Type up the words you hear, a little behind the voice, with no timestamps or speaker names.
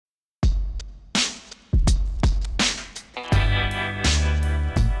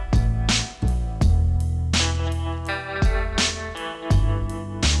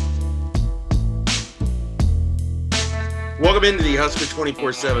Welcome into the Husker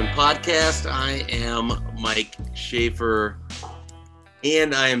 24/7 podcast. I am Mike Schaefer,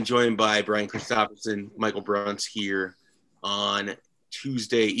 and I am joined by Brian Christopherson, Michael Bruns here on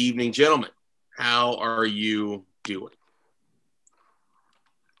Tuesday evening. Gentlemen, how are you doing?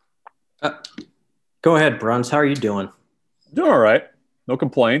 Go ahead, Bruns. How are you doing? Doing all right. No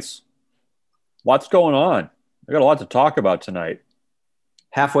complaints. Lots going on. I got a lot to talk about tonight.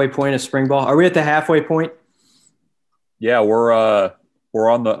 Halfway point of spring ball. Are we at the halfway point? Yeah, we're at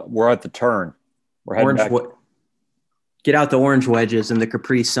the turn. We're heading back. Get out the orange wedges and the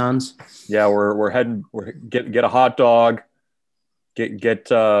Capri Suns. Yeah, we're heading. Get a hot dog.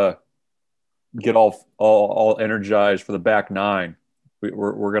 Get all energized for the back nine.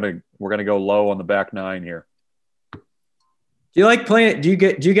 We're gonna go low on the back nine here. Do you like playing? Do you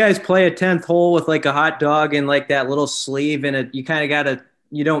guys play a 10th hole with like a hot dog and like that little sleeve and you kind of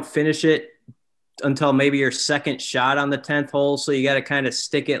you don't finish it until maybe your second shot on the 10th hole, so you got to kind of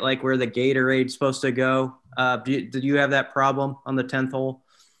stick it like where the Gatorade's supposed to go. Do you have that problem on the 10th hole?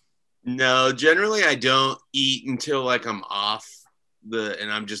 No, generally I don't eat until like I'm off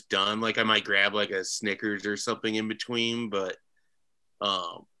and I'm just done. Like I might grab like a Snickers or something in between, but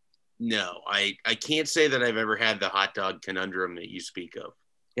no, I can't say that I've ever had the hot dog conundrum that you speak of.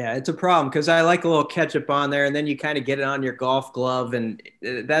 Yeah, it's a problem because I like a little ketchup on there, and then you kind of get it on your golf glove, and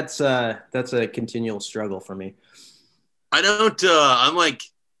that's a continual struggle for me. I don't. I'm like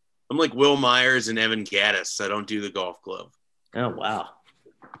Will Myers and Evan Gattis. I don't do the golf glove. Oh wow,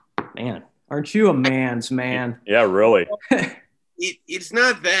 man, aren't you a man's man? Yeah, really. It's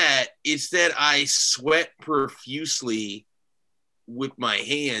not that. It's that I sweat profusely with my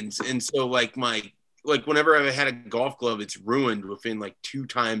hands, and so like whenever I've had a golf glove, it's ruined within like 2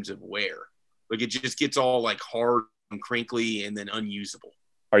 times of wear. Like it just gets all like hard and crinkly and then unusable.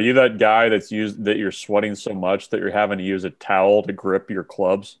 Are you that guy that you're sweating so much that you're having to use a towel to grip your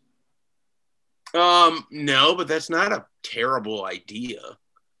clubs? No, but that's not a terrible idea.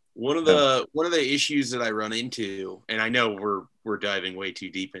 One of the issues that I run into, and I know we're diving way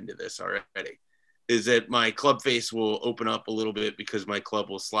too deep into this already, is that my club face will open up a little bit because my club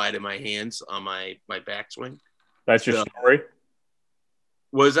will slide in my hands on my backswing. That's your story?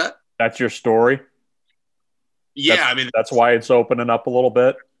 What is that? That's your story? Yeah, that's why it's opening up a little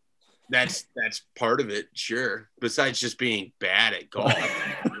bit? That's part of it, sure. Besides just being bad at golf.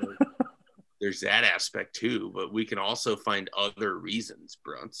 There's that aspect too, but we can also find other reasons,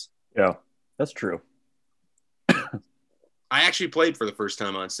 Bruns. Yeah, that's true. I actually played for the first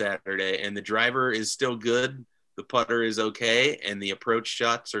time on Saturday, and the driver is still good, the putter is okay, and the approach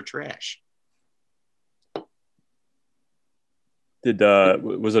shots are trash.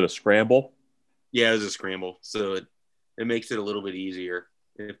 Was it a scramble? Yeah, it was a scramble, so it makes it a little bit easier.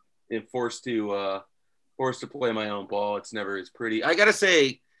 If forced to play my own ball, it's never as pretty. I gotta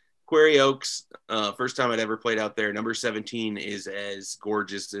say, Quarry Oaks, first time I'd ever played out there, number 17 is as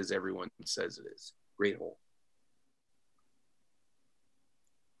gorgeous as everyone says it is. Great hole.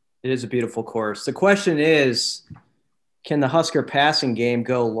 It is a beautiful course. The question is, can the Husker passing game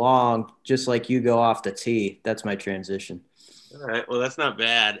go long just like you go off the tee? That's my transition. All right. Well, that's not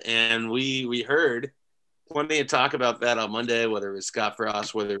bad. And we heard plenty of talk about that on Monday, whether it was Scott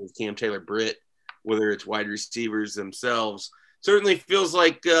Frost, whether it was Cam Taylor-Britt, whether it's wide receivers themselves. Certainly feels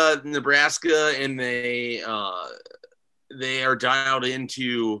like Nebraska, and they are dialed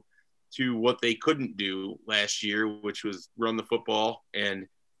into what they couldn't do last year, which was run the football and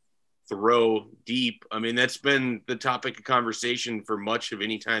throw deep. I mean, that's been the topic of conversation for much of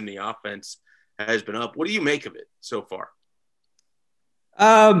any time the offense has been up. What do you make of it so far?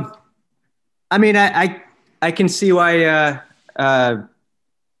 I mean, I can see why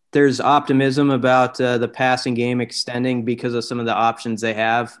there's optimism about the passing game extending because of some of the options they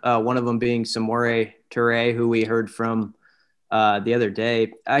have. One of them being Samori Toure, who we heard from the other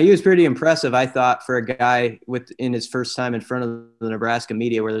day. He was pretty impressive, I thought, for a guy in his first time in front of the Nebraska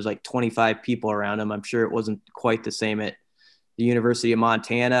media where there's like 25 people around him. I'm sure it wasn't quite the same at the University of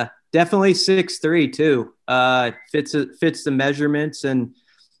Montana. Definitely 6'3", too. Fits the measurements. And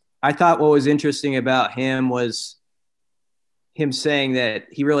I thought what was interesting about him was him saying that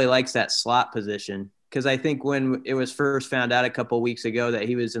he really likes that slot position. Because I think when it was first found out a couple of weeks ago that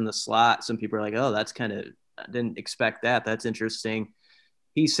he was in the slot, some people are like, oh, that's kind of – I didn't expect that. That's interesting.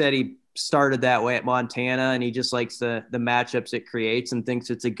 He said he started that way at Montana, and he just likes the matchups it creates and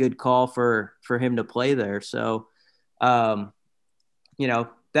thinks it's a good call for him to play there. So,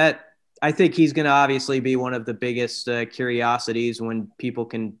 that I think he's going to obviously be one of the biggest curiosities when people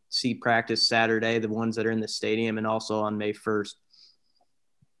can see practice Saturday, the ones that are in the stadium, and also on May 1st.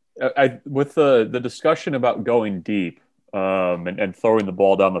 With the discussion about going deep, and throwing the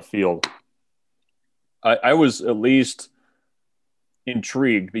ball down the field. I was at least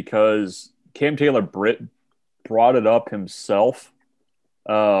intrigued because Cam Taylor-Britt brought it up himself,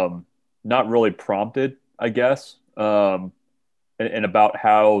 not really prompted, I guess, and about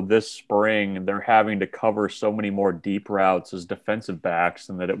how this spring they're having to cover so many more deep routes as defensive backs,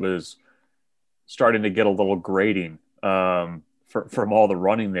 and that it was starting to get a little grating from all the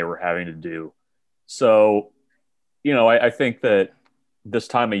running they were having to do. So, I think that this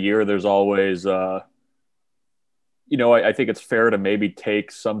time of year, there's always, I think it's fair to maybe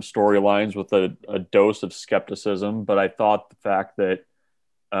take some storylines with a dose of skepticism. But I thought the fact that,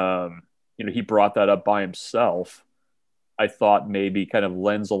 he brought that up by himself, I thought maybe kind of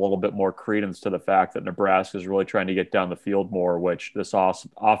lends a little bit more credence to the fact that Nebraska is really trying to get down the field more, which this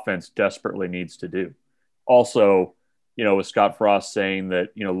offense desperately needs to do. Also, with Scott Frost saying that,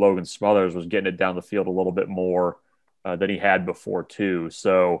 Logan Smothers was getting it down the field a little bit more than he had before too.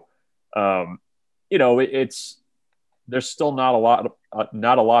 So, it's there's still not a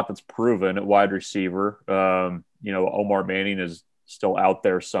lot that's proven at wide receiver. Omar Manning is still out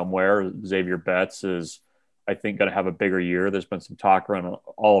there somewhere. Xavier Betts is, I think, going to have a bigger year. There's been some talk around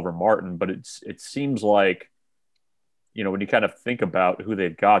Oliver Martin, but it seems like, when you kind of think about who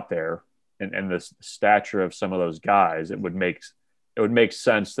they've got there and the stature of some of those guys, it would make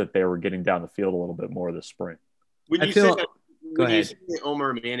sense that they were getting down the field a little bit more this spring. When you say that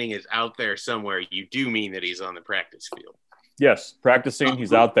Omar Manning is out there somewhere, you do mean that he's on the practice field. Yes, practicing.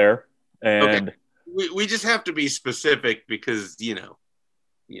 He's out there, and we just have to be specific because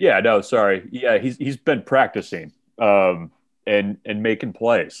Yeah, no, sorry. Yeah, he's been practicing and making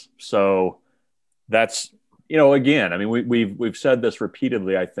plays. So that's again, I mean, we've said this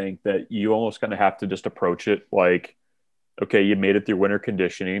repeatedly. I think that you almost kind of have to just approach it like, okay, you made it through winter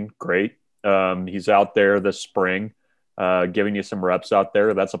conditioning, great. He's out there this spring, giving you some reps out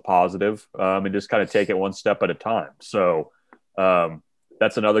there. That's a positive, and just kind of take it one step at a time. So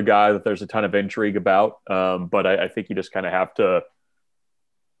that's another guy that there's a ton of intrigue about. But I think you just kind of have to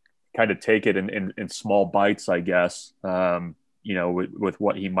kind of take it in small bites, I guess, with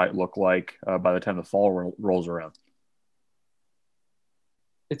what he might look like by the time the fall rolls around.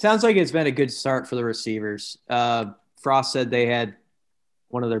 It sounds like it's been a good start for the receivers. Frost said they had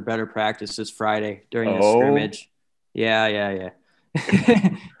one of their better practices Friday during the scrimmage. Yeah.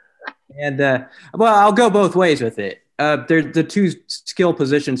 And, well, I'll go both ways with it. They're the two skill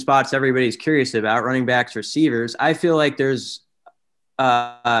position spots everybody's curious about, running backs, receivers. I feel like there's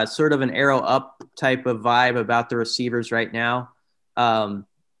sort of an arrow up type of vibe about the receivers right now.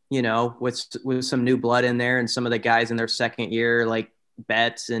 With some new blood in there and some of the guys in their second year, like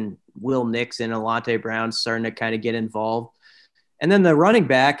Betts and Will Nixon and Alante Brown starting to kind of get involved. And then the running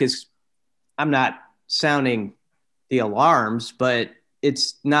back is, I'm not sounding the alarms, but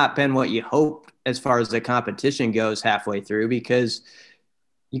it's not been what you hoped as far as the competition goes halfway through, because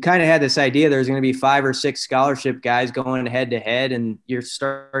you kind of had this idea there's going to be 5 or 6 scholarship guys going head to head, and you're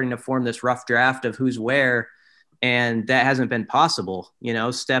starting to form this rough draft of who's where. And that hasn't been possible.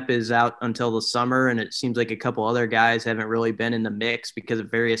 Stepp is out until the summer, and it seems like a couple other guys haven't really been in the mix because of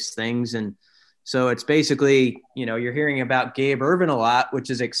various things. And so it's basically, you're hearing about Gabe Ervin a lot, which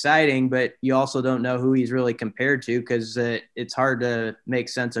is exciting, but you also don't know who he's really compared to, because it's hard to make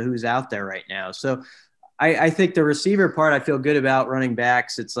sense of who's out there right now. So I think the receiver part, I feel good about. Running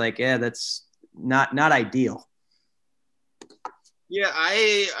backs, it's like, that's not ideal. Yeah,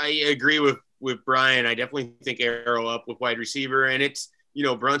 I agree with Brian. I definitely think arrow up with wide receiver. And it's,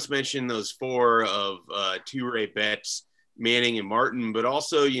 Brunt's mentioned those 4 of Toure, Betts, Manning, and Martin, but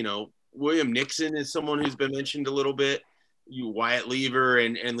also, William Nixon is someone who's been mentioned a little bit. Wyatt Lever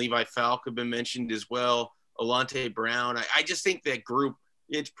and Levi Falk have been mentioned as well. Alante Brown. I just think that group,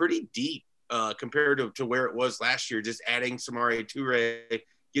 it's pretty deep compared to where it was last year, just adding Samori Toure,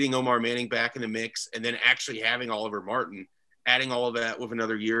 getting Omar Manning back in the mix, and then actually having Oliver Martin, adding all of that with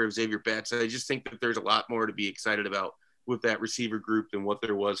another year of Xavier Betts. I just think that there's a lot more to be excited about with that receiver group than what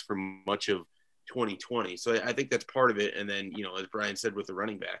there was for much of 2020. So I think that's part of it. And then, as Brian said, with the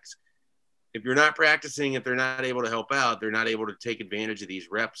running backs, if you're not practicing, if they're not able to help out, they're not able to take advantage of these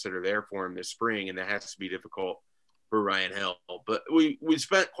reps that are there for them this spring. And that has to be difficult for Ryan Held. But we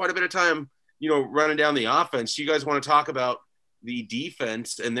spent quite a bit of time, running down the offense. You guys want to talk about the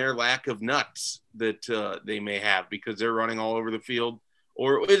defense and their lack of nuts that they may have because they're running all over the field?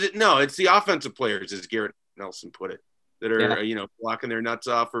 Or is it, no, it's the offensive players, as Garrett Nelson put it, that are, blocking their nuts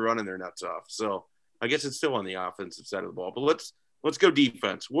off or running their nuts off. So I guess it's still on the offensive side of the ball, but let's go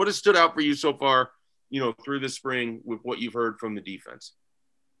defense. What has stood out for you so far, through the spring with what you've heard from the defense?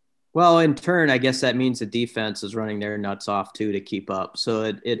 Well, in turn, I guess that means the defense is running their nuts off too to keep up. So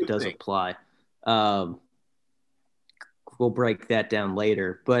it does apply. Um, we'll break that down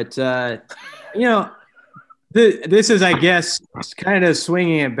later. But, this is, I guess, kind of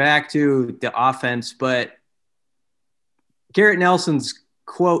swinging it back to the offense. But Garrett Nelson's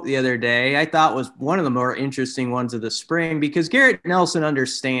quote the other day, I thought was one of the more interesting ones of the spring, because Garrett Nelson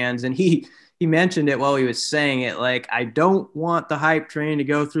understands, and he mentioned it while he was saying it, like, I don't want the hype train to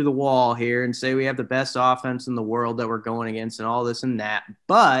go through the wall here and say we have the best offense in the world that we're going against and all this and that.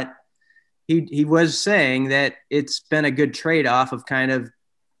 But he was saying that it's been a good trade-off of kind of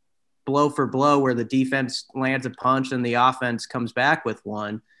blow for blow, where the defense lands a punch and the offense comes back with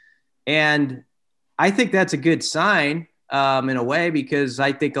one. And I think that's a good sign in a way, because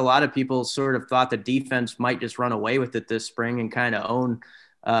I think a lot of people sort of thought the defense might just run away with it this spring and kind of own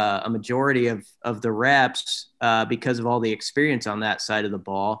a majority of the reps because of all the experience on that side of the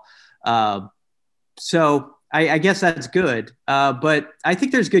ball. So I guess that's good. But I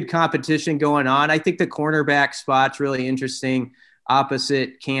think there's good competition going on. I think the cornerback spot's really interesting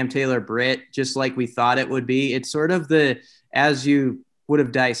opposite Cam Taylor-Britt, just like we thought it would be. It's sort of as you would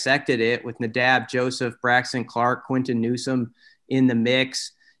have dissected it, with Nadab Joseph, Braxton Clark, Quinton Newsome in the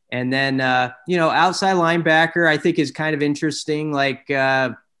mix. And then, outside linebacker, I think is kind of interesting. Like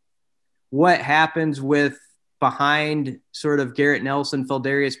what happens with behind sort of Garrett Nelson,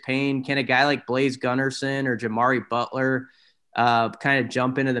 Feldarius Payne? Can a guy like Blaze Gunnerson or Jamari Butler kind of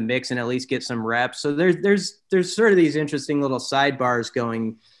jump into the mix and at least get some reps? So there's sort of these interesting little sidebars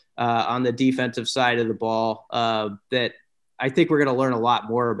going on the defensive side of the ball that I think we're going to learn a lot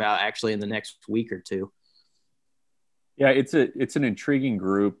more about actually in the next week or two. Yeah, it's an intriguing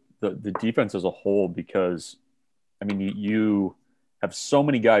group, the defense as a whole, because I mean you have so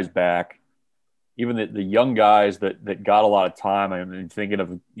many guys back, even the young guys that got a lot of time. I mean, thinking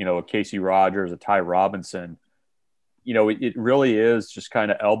of a Casey Rogers, a Ty Robinson. It really is just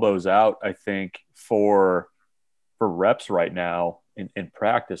kind of elbows out, I think, for reps right now in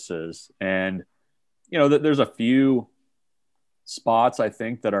practices. And there's a few spots I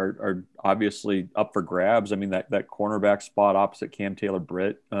think that are obviously up for grabs. I mean, that cornerback spot opposite Cam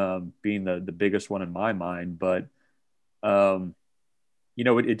Taylor-Britt being the biggest one in my mind. But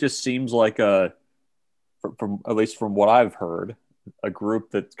it just seems like from at least from what I've heard, a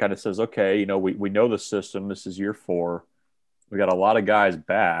group that kind of says, okay, we know the system. This is year 4. We got a lot of guys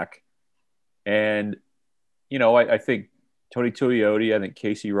back. And, I think Tony Tuioti, I think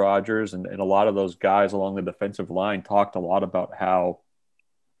Casey Rogers, and a lot of those guys along the defensive line talked a lot about how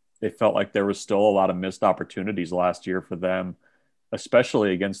they felt like there was still a lot of missed opportunities last year for them,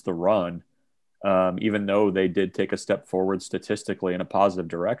 especially against the run, even though they did take a step forward statistically in a positive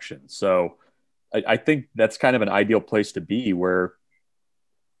direction. So I think that's kind of an ideal place to be, where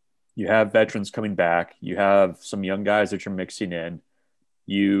you have veterans coming back, you have some young guys that you're mixing in,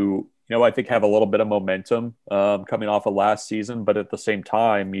 I think have a little bit of momentum coming off of last season, but at the same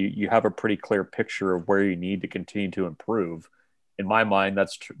time, you have a pretty clear picture of where you need to continue to improve. In my mind,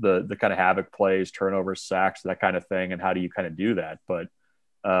 that's the kind of havoc plays, turnovers, sacks, that kind of thing, and how do you kind of do that? But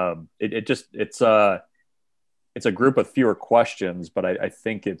it's a group with fewer questions, but I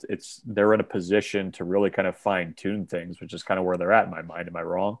think they're in a position to really kind of fine tune things, which is kind of where they're at in my mind. Am I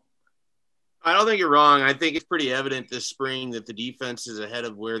wrong? I don't think you're wrong. I think it's pretty evident this spring that the defense is ahead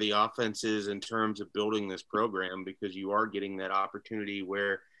of where the offense is in terms of building this program, because you are getting that opportunity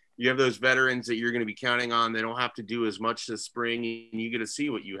where you have those veterans that you're going to be counting on. They don't have to do as much this spring, and you get to see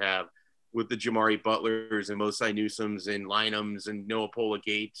what you have with the Jamari Butlers and Mosai Newsomes and Lynhams and Noah Pola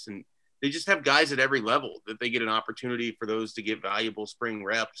Gates. And they just have guys at every level that they get an opportunity for those to get valuable spring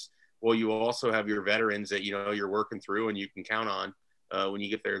reps. Well, you also have your veterans that, you're working through and you can count on when you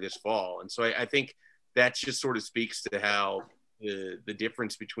get there this fall. And so I think that just sort of speaks to how the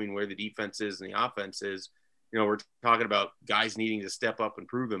difference between where the defense is and the offense is. We're talking about guys needing to step up and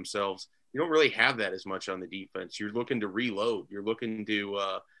prove themselves. You don't really have that as much on the defense. You're looking to reload. You're looking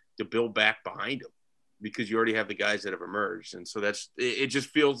to build back behind them because you already have the guys that have emerged. And so it just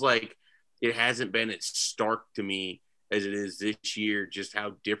feels like it hasn't been as stark to me as it is this year, just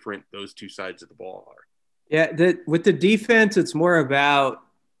how different those two sides of the ball are. Yeah, with the defense, it's more about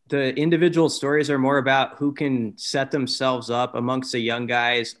the individual stories are more about who can set themselves up amongst the young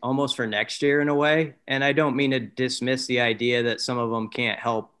guys almost for next year in a way. And I don't mean to dismiss the idea that some of them can't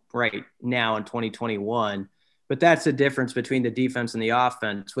help right now in 2021, but that's the difference between the defense and the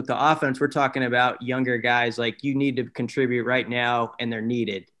offense. With the offense, we're talking about younger guys, like you need to contribute right now and they're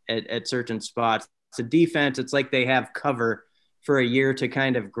needed at certain spots. It's a defense. It's like they have cover for a year to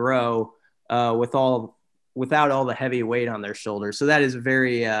kind of grow with all without all the heavy weight on their shoulders. So that is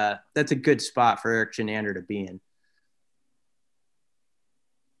that's a good spot for Erik Chinander to be in.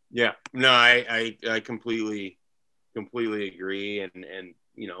 Yeah, no, I completely agree. And,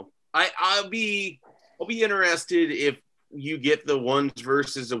 you know, I'll be interested if you get the ones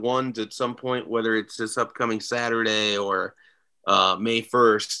versus the ones at some point, whether it's this upcoming Saturday or May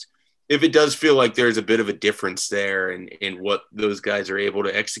 1st, if it does feel like there's a bit of a difference there in what those guys are able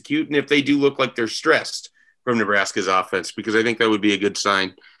to execute. And if they do look like they're stressed from Nebraska's offense, because I think that would be a good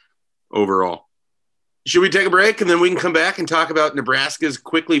sign overall. Should we take a break and then we can come back and talk about Nebraska's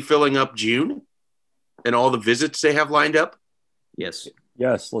quickly filling up June and all the visits they have lined up? Yes.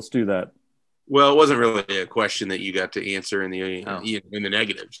 Yes, let's do that. Well, it wasn't really a question that you got to answer in the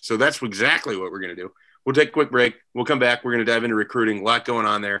negative. So that's exactly what we're going to do. We'll take a quick break. We'll come back. We're going to dive into recruiting. A lot going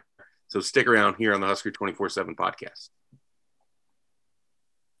on there. So stick around here on the Husker 24/7 podcast.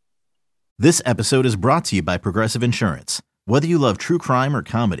 This episode is brought to you by Progressive Insurance. Whether you love true crime or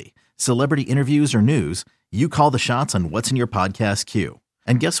comedy, celebrity interviews or news, you call the shots on what's in your podcast queue.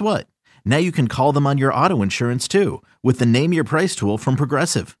 And guess what? Now you can call them on your auto insurance too with the Name Your Price tool from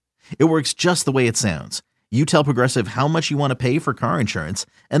Progressive. It works just the way it sounds. You tell Progressive how much you want to pay for car insurance,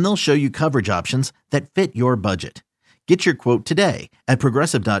 and they'll show you coverage options that fit your budget. Get your quote today at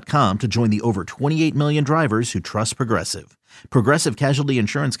Progressive.com to join the over 28 million drivers who trust Progressive. Progressive Casualty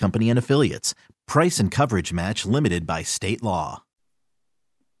Insurance Company and Affiliates. Price and coverage match limited by state law.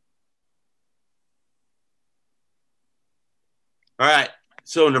 All right.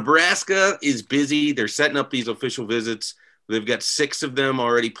 So Nebraska is busy. They're setting up these official visits. They've got 6 of them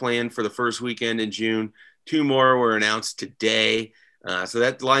already planned for the first weekend in June. 2 more were announced today. So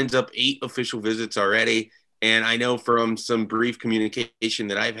that lines up 8 official visits already. And I know from some brief communication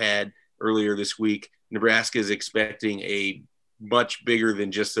that I've had earlier this week, Nebraska is expecting a much bigger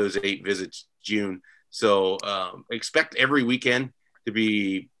than just those 8 visits June. So expect every weekend to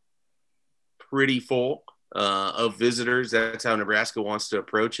be pretty full of visitors. That's how Nebraska wants to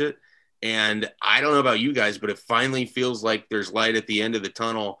approach it. And I don't know about you guys, but it finally feels like there's light at the end of the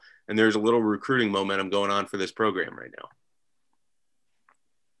tunnel and there's a little recruiting momentum going on for this program right now.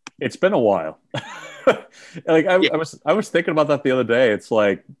 It's been a while. I was thinking about that the other day. It's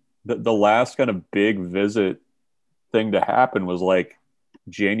like the last kind of big visit thing to happen was like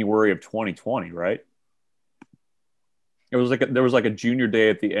January of 2020, right? It was like there was like a junior day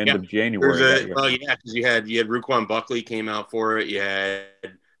at the end of January. Because you had Ruquan Buckley came out for it. You had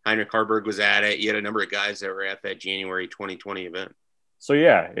Heinrich Harburg was at it. You had a number of guys that were at that January 2020 event. So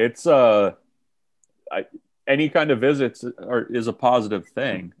yeah, it's any kind of visits is a positive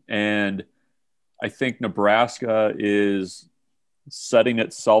thing, and I think Nebraska is setting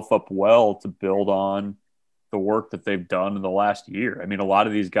itself up well to build on the work that they've done in the last year. I mean, a lot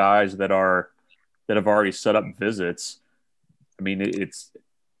of these guys that have already set up visits. I mean,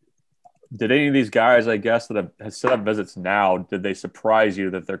 did any of these guys, I guess, that have set up visits now, did they surprise you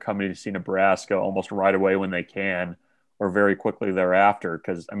that they're coming to see Nebraska almost right away when they can or very quickly thereafter?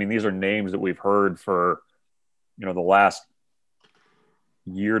 Because, I mean, these are names that we've heard for, the last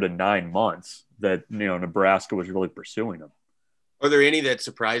year to 9 months that, Nebraska was really pursuing them. Are there any that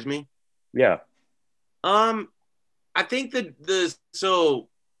surprised me? Yeah. I think that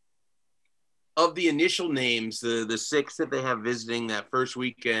of the initial names, the 6 that they have visiting that first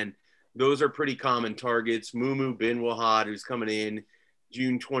weekend, those are pretty common targets. Mumu bin Wahad, who's coming in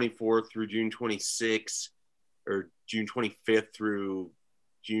June 24th through June 26th, or June 25th through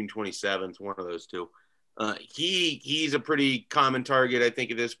June 27th, one of those two. He's a pretty common target, I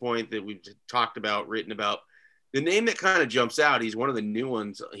think, at this point that we've talked about, written about. The name that kind of jumps out, he's one of the new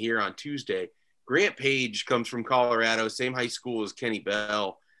ones here on Tuesday. Grant Page comes from Colorado, same high school as Kenny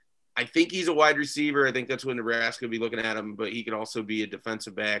Bell. I think he's a wide receiver. I think that's what Nebraska would be looking at him, but he could also be a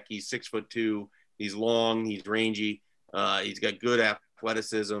defensive back. He's 6'2". He's long. He's rangy. He's got good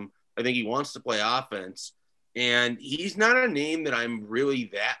athleticism. I think he wants to play offense. And he's not a name that I'm really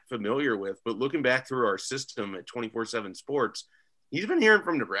that familiar with, but looking back through our system at 24/7 Sports, he's been hearing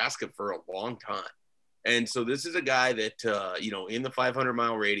from Nebraska for a long time. And so this is a guy that, in the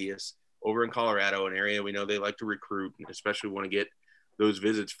 500-mile radius over in Colorado, an area we know they like to recruit, especially want to get those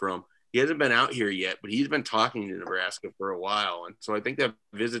visits from. He hasn't been out here yet, but he's been talking to Nebraska for a while. And so I think that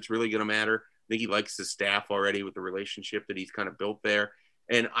visit's really going to matter. I think he likes the staff already with the relationship that he's kind of built there.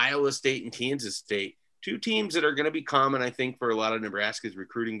 And Iowa State and Kansas State, 2 teams that are going to be common, I think, for a lot of Nebraska's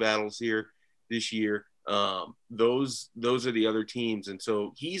recruiting battles here this year. Those are the other teams. And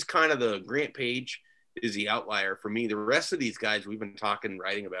so he's kind of the Grant Page is the outlier for me. The rest of these guys we've been talking,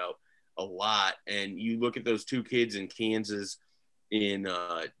 writing about a lot. And you look at those 2 kids in Kansas in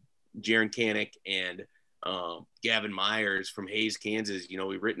Jaron Kanik and Gavin Myers from Hayes, Kansas.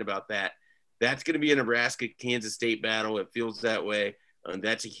 We've written about that. That's going to be a Nebraska-Kansas State battle. It feels that way.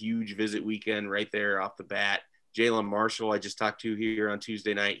 That's a huge visit weekend right there off the bat. Jalen Marshall, I just talked to here on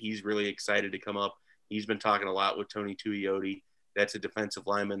Tuesday night. He's really excited to come up. He's been talking a lot with Tony Tuioti. That's a defensive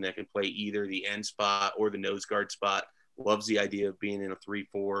lineman that can play either the end spot or the nose guard spot. Loves the idea of being in a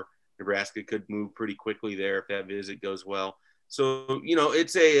 3-4. Nebraska could move pretty quickly there if that visit goes well. So,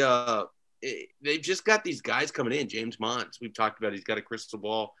 it's they've just got these guys coming in. James Mons, we've talked about, he's got a crystal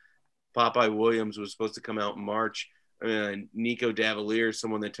ball. Popeye Williams was supposed to come out in March. Nico Davalier,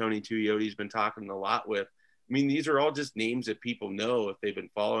 someone that Tony Tuiotti's been talking a lot with. I mean, these are all just names that people know if they've been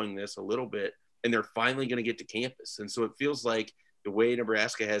following this a little bit, and they're finally going to get to campus. And so it feels like the way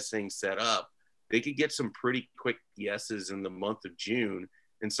Nebraska has things set up, they could get some pretty quick yeses in the month of June,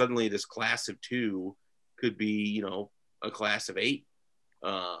 and suddenly this class of 2 could be, a class of 8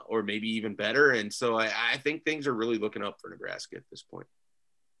 or maybe even better. And so I think things are really looking up for Nebraska at this point.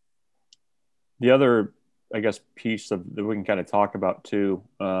 The other, I guess, piece that we can kind of talk about too,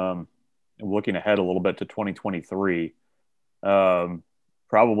 looking ahead a little bit to 2023,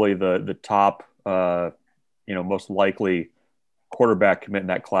 probably the top, most likely quarterback commit in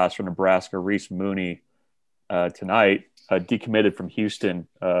that class for Nebraska, Reese Mooney, tonight, decommitted from Houston.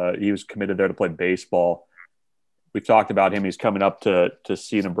 He was committed there to play baseball. We've talked about him. He's coming up to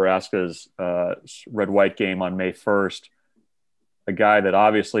see Nebraska's red-white game on May 1st. A guy that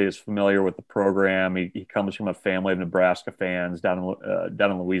obviously is familiar with the program. He comes from a family of Nebraska fans down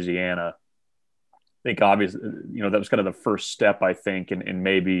in Louisiana. I think obviously, that was kind of the first step, I think, in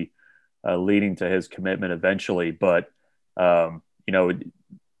maybe leading to his commitment eventually. But, some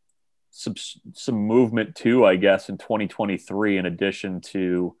movement too, I guess, in 2023, in addition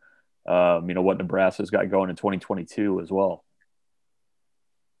to, what Nebraska's got going in 2022 as well.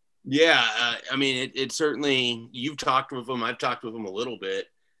 Yeah, it certainly, you've talked with him. I've talked with him a little bit.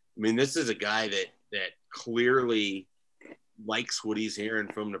 I mean, this is a guy that clearly likes what he's hearing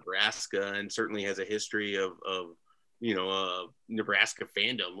from Nebraska, and certainly has a history of Nebraska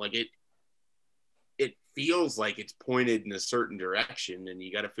fandom. Like it feels like it's pointed in a certain direction, and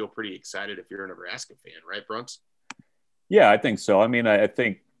you got to feel pretty excited if you're a Nebraska fan, right, Bruns? Yeah, I think so. I mean, I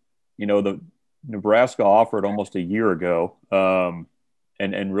think, the Nebraska offered almost a year ago,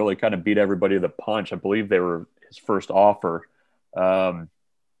 and really kind of beat everybody to the punch. I believe they were his first offer.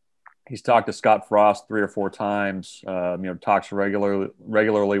 He's talked to Scott Frost 3 or 4 times, talks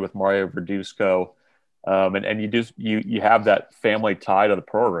regularly with Mario Verduzco. And you have that family tie to the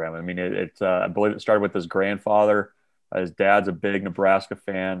program. I mean, I believe it started with his grandfather. His dad's a big Nebraska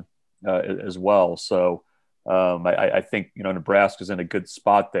fan as well. So I think, Nebraska's in a good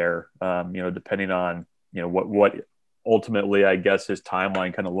spot there, depending on, what ultimately, I guess, his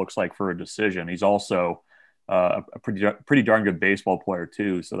timeline kind of looks like for a decision. He's also a pretty darn good baseball player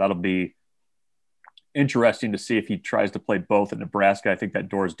too. So that'll be interesting to see if he tries to play both at Nebraska. I think that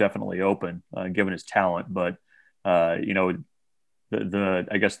door is definitely open, given his talent. But I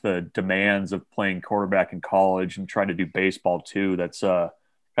guess the demands of playing quarterback in college and trying to do baseball too, that's kind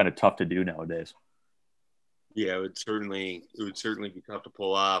of tough to do nowadays. Yeah, it would certainly be tough to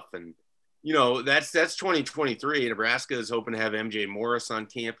pull off. And that's 2023. Nebraska is hoping to have MJ Morris on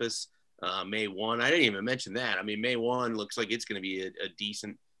campus May 1. I didn't even mention that. I mean, May 1 looks like it's going to be a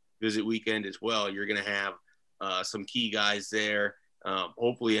decent visit weekend as well. You're going to have some key guys there.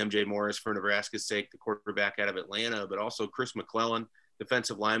 Hopefully MJ Morris for Nebraska's sake, the quarterback out of Atlanta, but also Chris McClellan,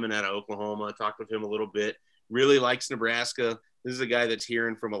 defensive lineman out of Oklahoma. I talked with him a little bit. Really likes Nebraska. This is a guy that's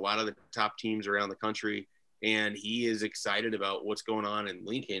hearing from a lot of the top teams around the country, and he is excited about what's going on in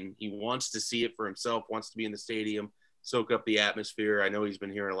Lincoln. He wants to see it for himself, wants to be in the stadium, soak up the atmosphere. I know he's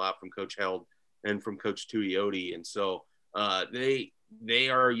been hearing a lot from Coach Held and from Coach Tuioti. And so they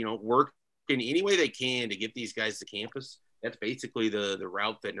are, working any way they can to get these guys to campus. That's basically the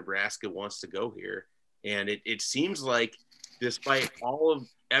route that Nebraska wants to go here. And it seems like, despite all of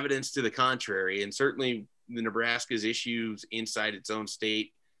evidence to the contrary, and certainly the Nebraska's issues inside its own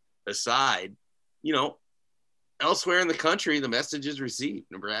state aside, elsewhere in the country, the message is received.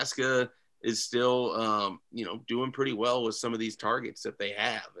 Nebraska is still, doing pretty well with some of these targets that they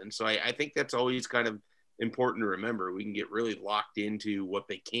have. And so I think that's always kind of important to remember. We can get really locked into what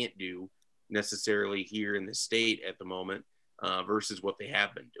they can't do necessarily here in the state at the moment versus what they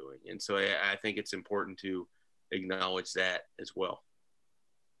have been doing. And so I think it's important to acknowledge that as well.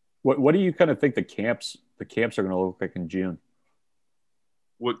 What do you kind of think the camps are going to look like in June?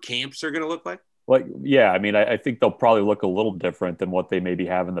 What camps are going to look like? Like, yeah, I mean, I think they'll probably look a little different than what they maybe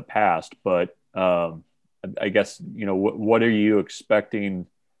have in the past. But I guess, what are you expecting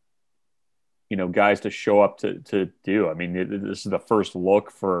guys to show up to do. I mean, this is the first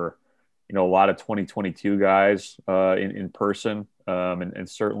look for, a lot of 2022 guys in person, and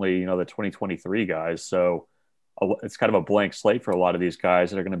certainly, the 2023 guys. So it's kind of a blank slate for a lot of these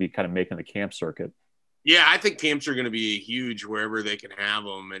guys that are going to be kind of making the camp circuit. Yeah, I think camps are going to be huge wherever they can have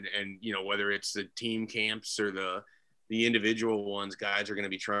them. And whether it's the team camps or the individual ones, guys are going to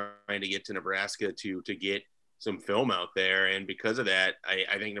be trying to get to Nebraska to get some film out there. And because of that,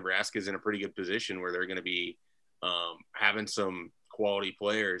 I think Nebraska is in a pretty good position where they're going to be having some quality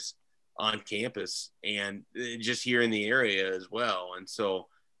players on campus and just here in the area as well. And so,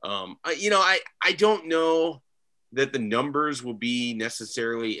 I don't know that the numbers will be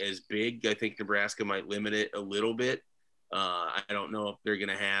necessarily as big. I think Nebraska might limit it a little bit. I don't know if they're going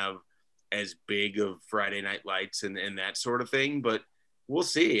to have as big of Friday night lights and that sort of thing, but we'll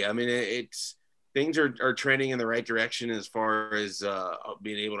see. I mean, things are trending in the right direction as far as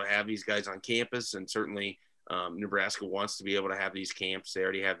being able to have these guys on campus. And certainly Nebraska wants to be able to have these camps. They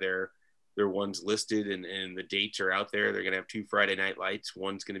already have their ones listed and the dates are out there. They're going to have 2 Friday night lights.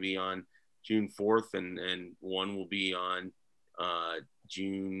 One's going to be on June 4th and one will be on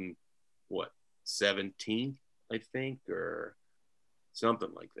June 17th, I think, or something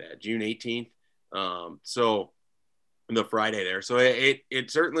like that, June 18th. So the Friday there. So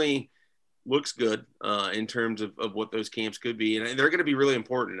it certainly looks good in terms of what those camps could be. And they're going to be really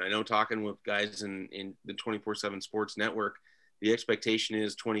important. I know talking with guys in the 24/7 Sports Network, the expectation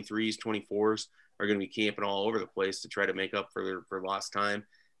is 23s, 24s are going to be camping all over the place to try to make up for lost time.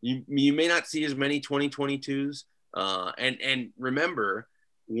 You may not see as many 2022s. And remember,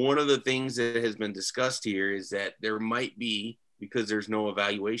 one of the things that has been discussed here is that there might be, because there's no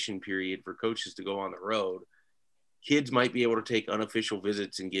evaluation period for coaches to go on the road, kids might be able to take unofficial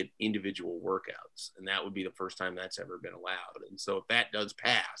visits and get individual workouts. And that would be the first time that's ever been allowed. And so if that does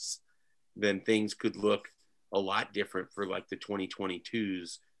pass, then things could look a lot different for like the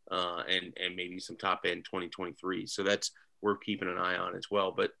 2022s and maybe some top end 2023. So that's worth keeping an eye on as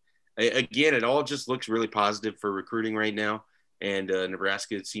well. But again, it all just looks really positive for recruiting right now. And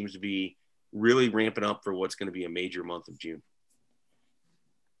Nebraska seems to be really ramping up for what's going to be a major month of June.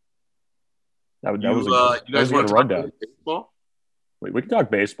 That was you guys want to rundown. Baseball? We can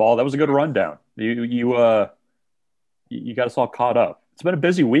talk baseball. That was a good rundown. You got us all caught up. It's been a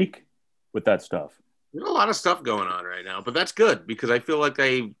busy week with that stuff. There's a lot of stuff going on right now, but that's good because I feel like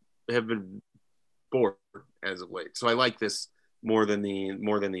I have been bored as of late. So I like this more than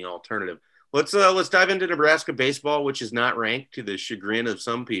the alternative. Let's dive into Nebraska baseball, which is not ranked, to the chagrin of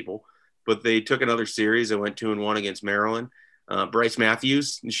some people, but they took another series and went 2-1 against Maryland. Bryce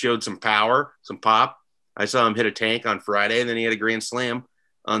Matthews showed some power, some pop. I saw him hit a tank on Friday, and then he had a grand slam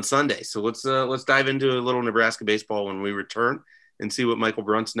on Sunday. So let's dive into a little Nebraska baseball when we return and see what Michael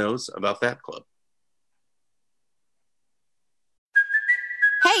Bruns knows about that club.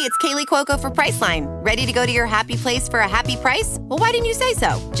 Hey, it's Kaylee Cuoco for Priceline. Ready to go to your happy place for a happy price? Well, why didn't you say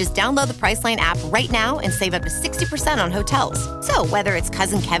so? Just download the Priceline app right now and save up to 60% on hotels. So whether it's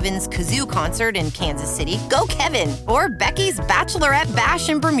Cousin Kevin's Kazoo Concert in Kansas City, go Kevin, or Becky's Bachelorette Bash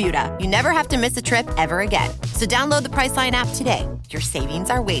in Bermuda, you never have to miss a trip ever again. So download the Priceline app today. Your savings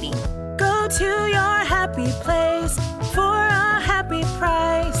are waiting. Go to your happy place for a happy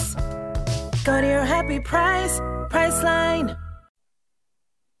price. Go to your happy price, Priceline.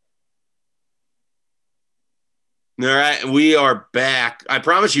 All right, we are back. I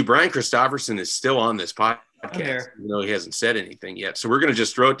promise you, Brian Christopherson is still on this podcast, even though he hasn't said anything yet. So we're going to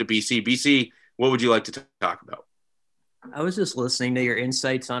just throw it to BC. BC, what would you like to talk about? I was just listening to your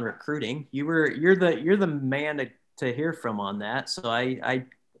insights on recruiting. You're the man to hear from on that. So I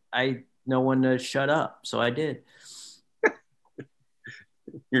know when to shut up. So I did.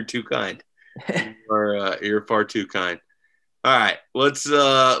 You're too kind. You're far too kind. All right, let's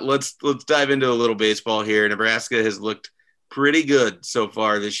dive into a little baseball here. Nebraska has looked pretty good so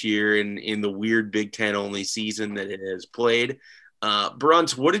far this year in the weird Big Ten only season that it has played.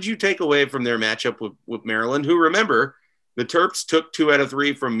 Bruns, what did you take away from their matchup with Maryland, who, remember, the Terps took 2 out of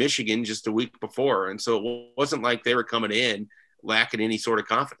 3 from Michigan just a week before, and so it wasn't like they were coming in lacking any sort of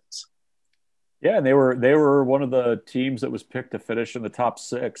confidence. Yeah, and they were one of the teams that was picked to finish in the top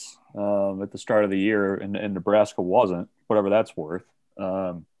 6 at the start of the year, and Nebraska wasn't, whatever that's worth.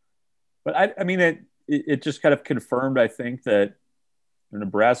 But I mean, it just kind of confirmed, I think, that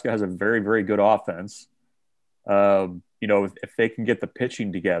Nebraska has a very, very good offense. If they can get the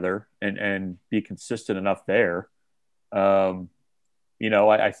pitching together and be consistent enough there, I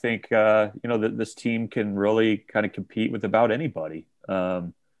think that this team can really kind of compete with about anybody.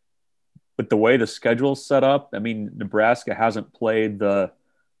 But the way the schedule's set up, I mean, Nebraska hasn't played the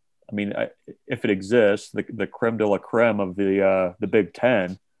I mean, if it exists, the creme de la creme of the Big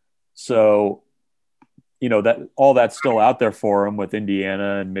Ten. So, that all that's still out there for them with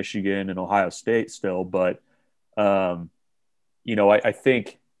Indiana and Michigan and Ohio State still. But, I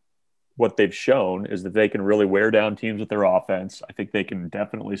think what they've shown is that they can really wear down teams with their offense. I think they can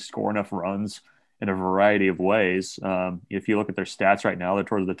definitely score enough runs in a variety of ways. If you look at their stats right now, they're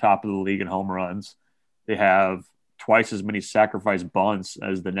towards the top of the league in home runs. They have twice as many sacrifice bunts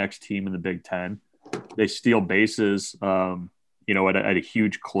as the next team in the Big Ten. They steal bases, at a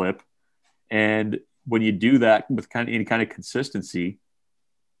huge clip. And when you do that with any kind of consistency,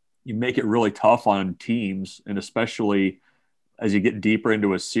 you make it really tough on teams, and especially as you get deeper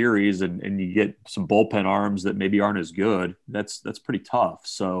into a series and you get some bullpen arms that maybe aren't as good, that's pretty tough.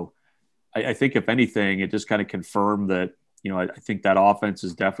 So I think if anything, it just kind of confirmed that, I think that offense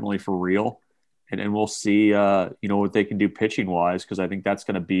is definitely for real. And we'll see, what they can do pitching wise, because I think that's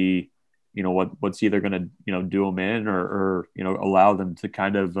going to be, what's either going to, do them in or allow them to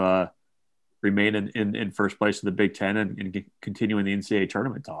kind of remain in first place in the Big Ten and continue in the NCAA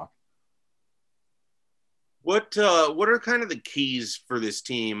tournament talk. What are kind of the keys for this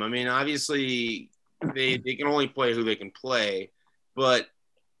team? I mean, obviously they can only play who they can play, but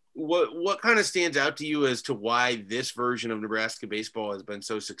what kind of stands out to you as to why this version of Nebraska baseball has been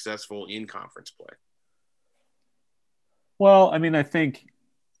so successful in conference play? Well, I mean, I think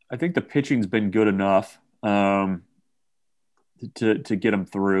the pitching's been good enough to get them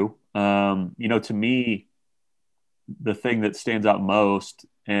through. To me, the thing that stands out most,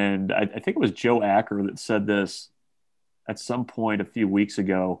 and I think it was Joe Acker that said this at some point a few weeks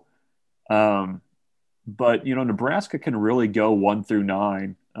ago. But Nebraska can really go 1 through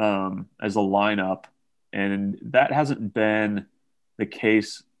 9 as a lineup, and that hasn't been the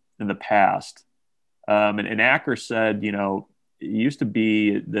case in the past. And Acker said, it used to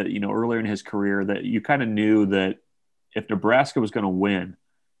be that earlier in his career that you kind of knew that if Nebraska was going to win,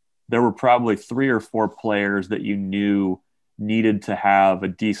 there were probably 3 or 4 players that you knew needed to have a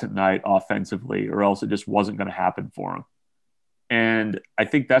decent night offensively, or else it just wasn't going to happen for them. And I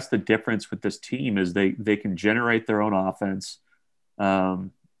think that's the difference with this team is they can generate their own offense,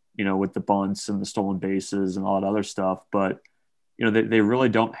 with the bunts and the stolen bases and all that other stuff. But, they really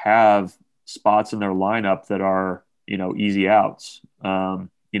don't have spots in their lineup that are, easy outs.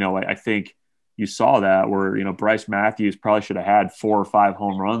 I think you saw that where, Bryce Matthews probably should have had 4 or 5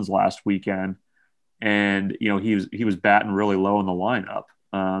 home runs last weekend. And, he was batting really low in the lineup.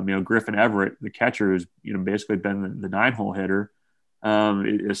 Griffin Everett, the catcher, who's, basically been the 9-hole hitter,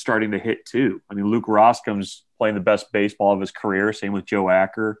 is starting to hit too. I mean, Luke Roscom's playing the best baseball of his career. Same with Joe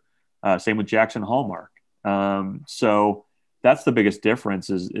Acker. Same with Jackson Hallmark. So that's the biggest difference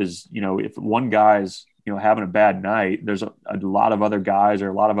is if one guy's, having a bad night, there's a lot of other guys or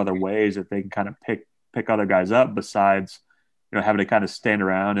a lot of other ways that they can kind of pick other guys up besides, having to kind of stand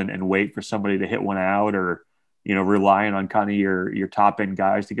around and wait for somebody to hit one out or, relying on kind of your top end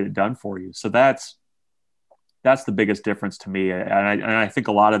guys to get it done for you. So that's the biggest difference to me. And I think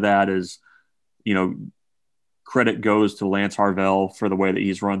a lot of that is, credit goes to Lance Harvell for the way that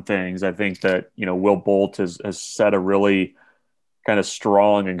he's run things. I think that, Will Bolt has set a really kind of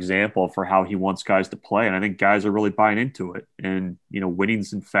strong example for how he wants guys to play. And I think guys are really buying into it. And,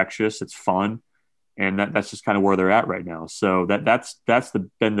 winning's infectious. It's fun. And that's just kind of where they're at right now. So that's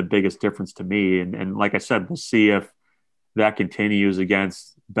been the biggest difference to me. And like I said, we'll see if that continues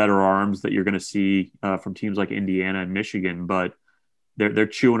against better arms that you're going to see from teams like Indiana and Michigan. But they're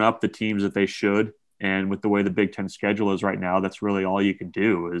chewing up the teams that they should. And with the way the Big Ten schedule is right now, that's really all you can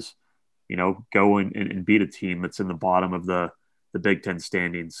do is, go and beat a team that's in the bottom of the Big Ten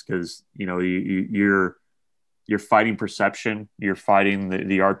standings. Because, you're fighting perception, you're fighting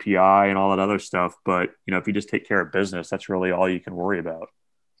the RPI and all that other stuff. But, if you just take care of business, that's really all you can worry about.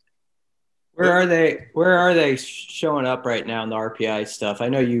 Where are they showing up right now in the RPI stuff? I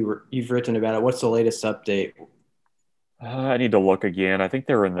know you've written about it. What's the latest update? I need to look again. I think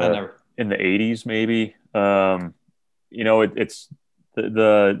they're in the 80s, maybe. It's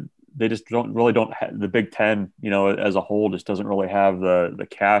they just don't have the Big Ten, as a whole just doesn't really have the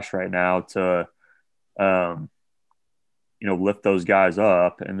cash right now to, lift those guys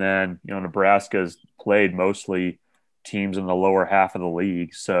up. And then, Nebraska's played mostly teams in the lower half of the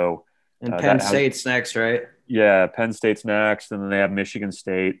league. So, and Penn State's next, right? Yeah, Penn State's next, and then they have Michigan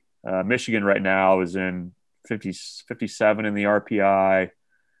State. Michigan right now is in 57 in the RPI.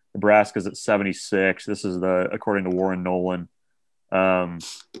 Nebraska's at 76. This is according to Warren Nolan.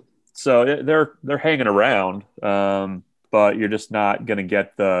 So they're hanging around, but you're just not going to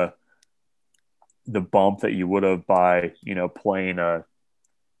get the bump that you would have by playing a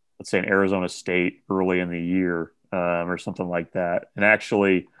let's say, an Arizona State early in the year or something like that. And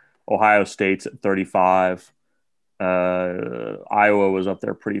actually, Ohio State's at 35. Iowa was up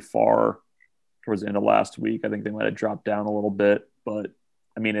there pretty far towards the end of last week. I think they might have dropped down a little bit, but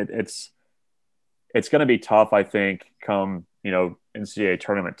I mean, it's going to be tough, I think, come, NCAA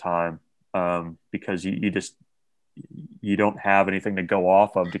tournament time, because you don't have anything to go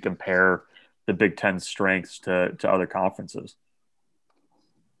off of to compare the Big Ten strengths to other conferences.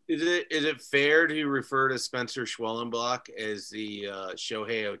 Is it fair to refer to Spencer Schwellenbach as the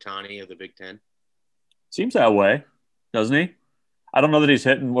Shohei Ohtani of the Big Ten? Seems that way, doesn't he? I don't know that he's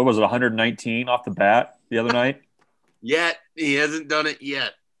hitting, 119 off the bat the other night? Yet. He hasn't done it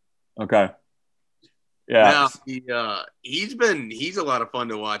yet. Okay. Yeah. Now, he's a lot of fun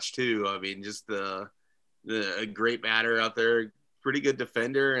to watch too. I mean, just a great batter out there, pretty good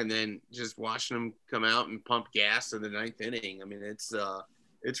defender, and then just watching him come out and pump gas in the ninth inning. I mean,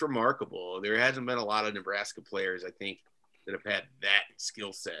 it's remarkable. There hasn't been a lot of Nebraska players, I think, that have had that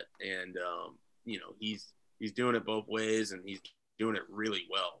skill set, and he's doing it both ways, and he's doing it really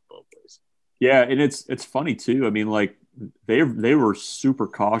well both ways. Yeah, and it's funny too. I mean, like they were super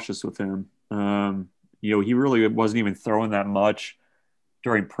cautious with him. He really wasn't even throwing that much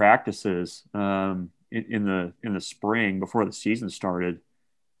during practices in the spring before the season started,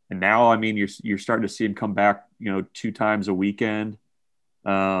 and now I mean you're starting to see him come back 2 times a weekend.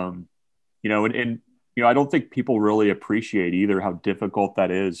 I don't think people really appreciate either how difficult that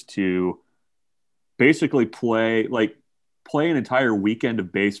is to basically play an entire weekend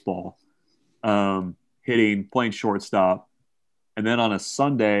of baseball, playing shortstop, and then on a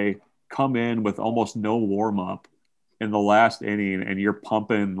Sunday come in with almost no warm up in the last inning, and you're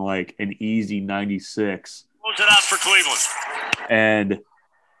pumping like an easy 96. Close it out for Cleveland. And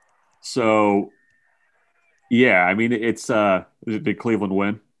so, yeah, I mean, did Cleveland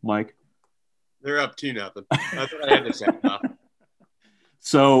win, Mike? They're up 2-0. That's what I had to say.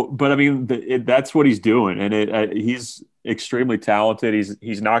 So, but I mean, that's what he's doing, and he's extremely talented.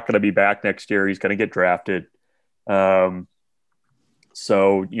 He's not going to be back next year. He's going to get drafted.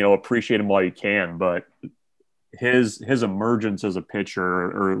 So, appreciate him while you can, but his emergence as a pitcher,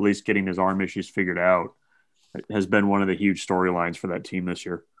 or at least getting his arm issues figured out, has been one of the huge storylines for that team this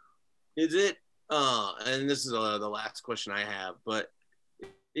year. Is it? And this is the last question I have, but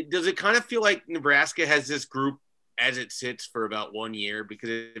does it kind of feel like Nebraska has this group as it sits for about 1 year? Because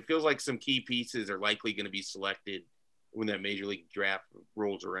it feels like some key pieces are likely going to be selected when that major league draft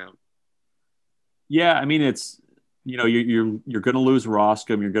rolls around. Yeah, I mean, it's you're going to lose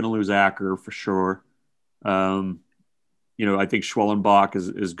Roscom, you're going to lose Acker for sure. I think Schwellenbach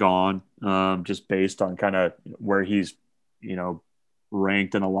is gone, just based on kind of where he's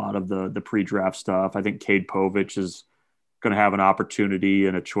ranked in a lot of the pre-draft stuff. I think Cade Povich is going to have an opportunity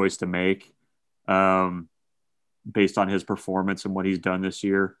and a choice to make, based on his performance and what he's done this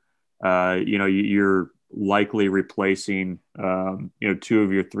year. You're likely replacing 2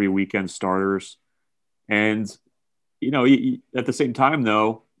 of your 3 weekend starters, and at the same time,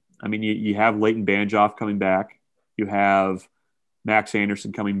 though, I mean, you have Leighton Banjoff coming back. You have Max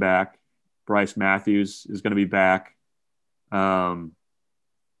Anderson coming back. Bryce Matthews is going to be back. You're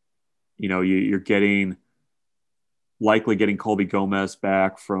likely getting Colby Gomez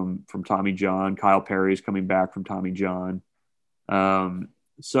back from Tommy John. Kyle Perry is coming back from Tommy John.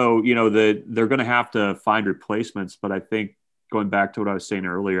 So they're going to have to find replacements. But I think, going back to what I was saying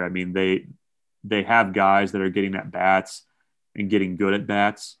earlier, I mean, they have guys that are getting at bats and getting good at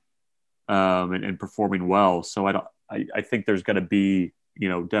bats, and performing well. So I think there's going to be,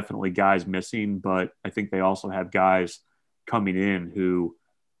 definitely guys missing, but I think they also have guys coming in who,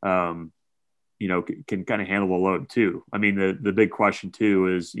 can kind of handle the load too. I mean, the big question too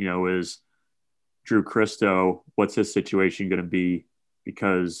is Drew Christo, what's his situation going to be?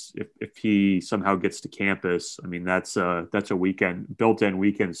 Because if he somehow gets to campus, I mean, that's a built-in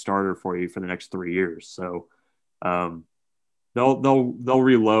weekend starter for you for the next 3 years. So they'll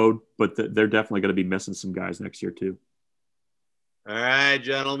reload, but they're definitely going to be missing some guys next year too. All right,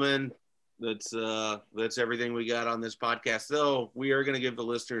 gentlemen, that's everything we got on this podcast. Though we are going to give the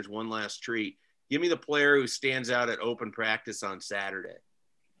listeners one last treat. Give me the player who stands out at open practice on Saturday.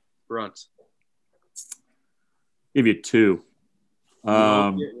 Brunts. Give you 2.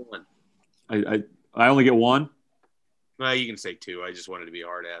 I only get 1. Well, you can say 2. I just wanted to be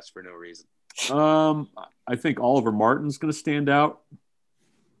hard ass for no reason. I think Oliver Martin's going to stand out,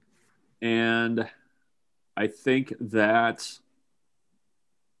 and I think that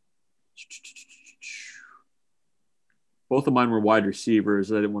both of mine were wide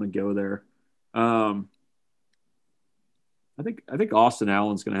receivers. I didn't want to go there. I I think Austin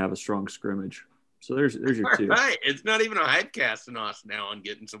Allen's going to have a strong scrimmage. So there's your two. Right. It's not even a Hypecast in Austin Allen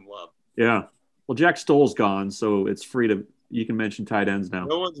getting some love. Yeah. Well, Jack Stoll's gone, so it's free to – you can mention tight ends now.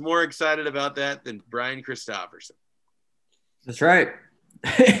 No one's more excited about that than Brian Christopherson. That's right.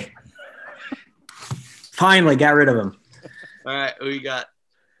 Finally got rid of him. All right, who you got?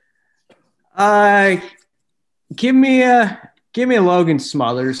 Give me a Logan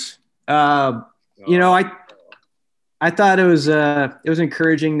Smothers. I thought it was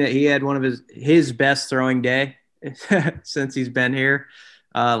encouraging that he had one of his best throwing day since he's been here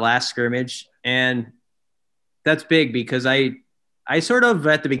last scrimmage, and that's big because I sort of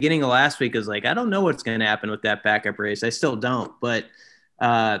at the beginning of last week was like, I don't know what's going to happen with that backup race. I still don't, but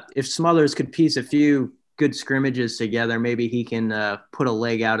if Smothers could piece a few good scrimmages together, maybe he can put a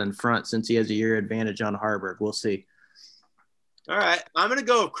leg out in front since he has a year advantage on Harburg. We'll see. All right, I'm going to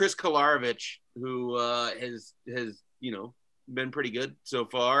go with Chris Kolarovich, who has been pretty good so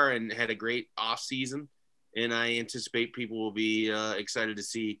far and had a great off season, and I anticipate people will be excited to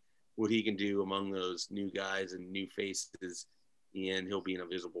see what he can do among those new guys and new faces, and he'll be in a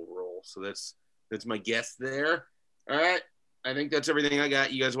visible role. So that's my guess there. All right, I think that's everything I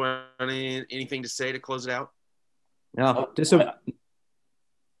got. You guys want anything to say to close it out? No,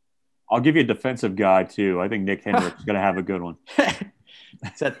 I'll give you a defensive guy too. I think Nick Henrich is going to have a good one.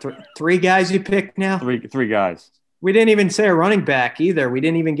 Is that three guys you picked now? Three guys. We didn't even say a running back either. We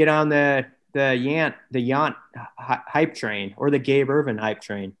didn't even get on the Yant hype train or the Gabe Ervin hype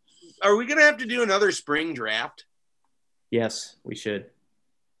train. Are we going to have to do another spring draft? Yes, we should.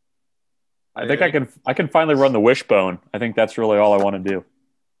 I think I can finally run the wishbone. I think that's really all I want to do.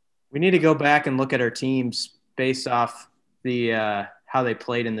 We need to go back and look at our teams based off the how they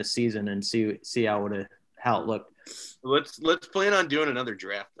played in the season and see how it looked. Let's plan on doing another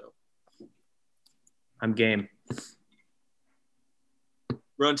draft though. I'm game.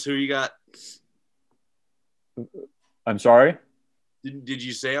 Runts, who you got? I'm sorry? Did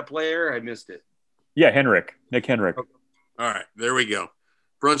you say a player? I missed it. Yeah, Nick Henrich. Okay. All right, there we go.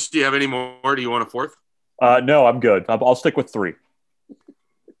 Brunch, do you have any more? Do you want a fourth? No, I'm good. I'll stick with 3.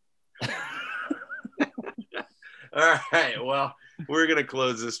 All right, well, we're going to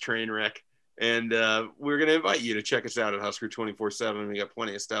close this train wreck, and we're going to invite you to check us out at Husker 24/7. We got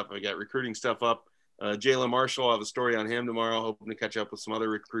plenty of stuff. We got recruiting stuff up. Jalen Marshall, I'll have a story on him tomorrow, hoping to catch up with some other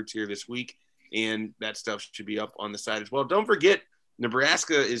recruits here this week, and that stuff should be up on the site as well. Don't forget,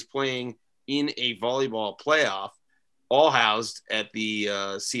 Nebraska is playing in a volleyball playoff, all housed at the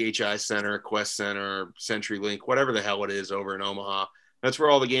CHI Center, Quest Center, CenturyLink, whatever the hell it is over in Omaha. That's where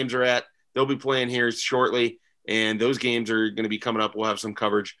all the games are at. They'll be playing here shortly, and those games are going to be coming up. We'll have some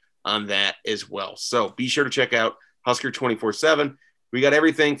coverage on that as well. So be sure to check out Husker 24/7. We got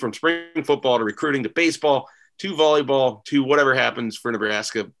everything from spring football to recruiting to baseball to volleyball to whatever happens for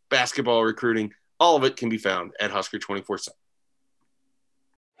Nebraska, basketball recruiting. All of it can be found at Husker 24/7.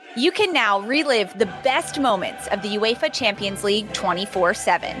 You can now relive the best moments of the UEFA Champions League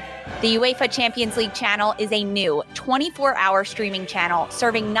 24/7. The UEFA Champions League channel is a new 24-hour streaming channel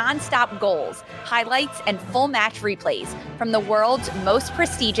serving nonstop goals, highlights, and full match replays from the world's most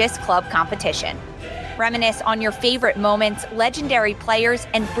prestigious club competition. Reminisce on your favorite moments, legendary players,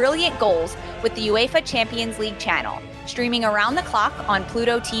 and brilliant goals with the UEFA Champions League channel, streaming around the clock on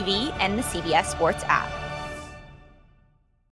Pluto TV and the CBS Sports app.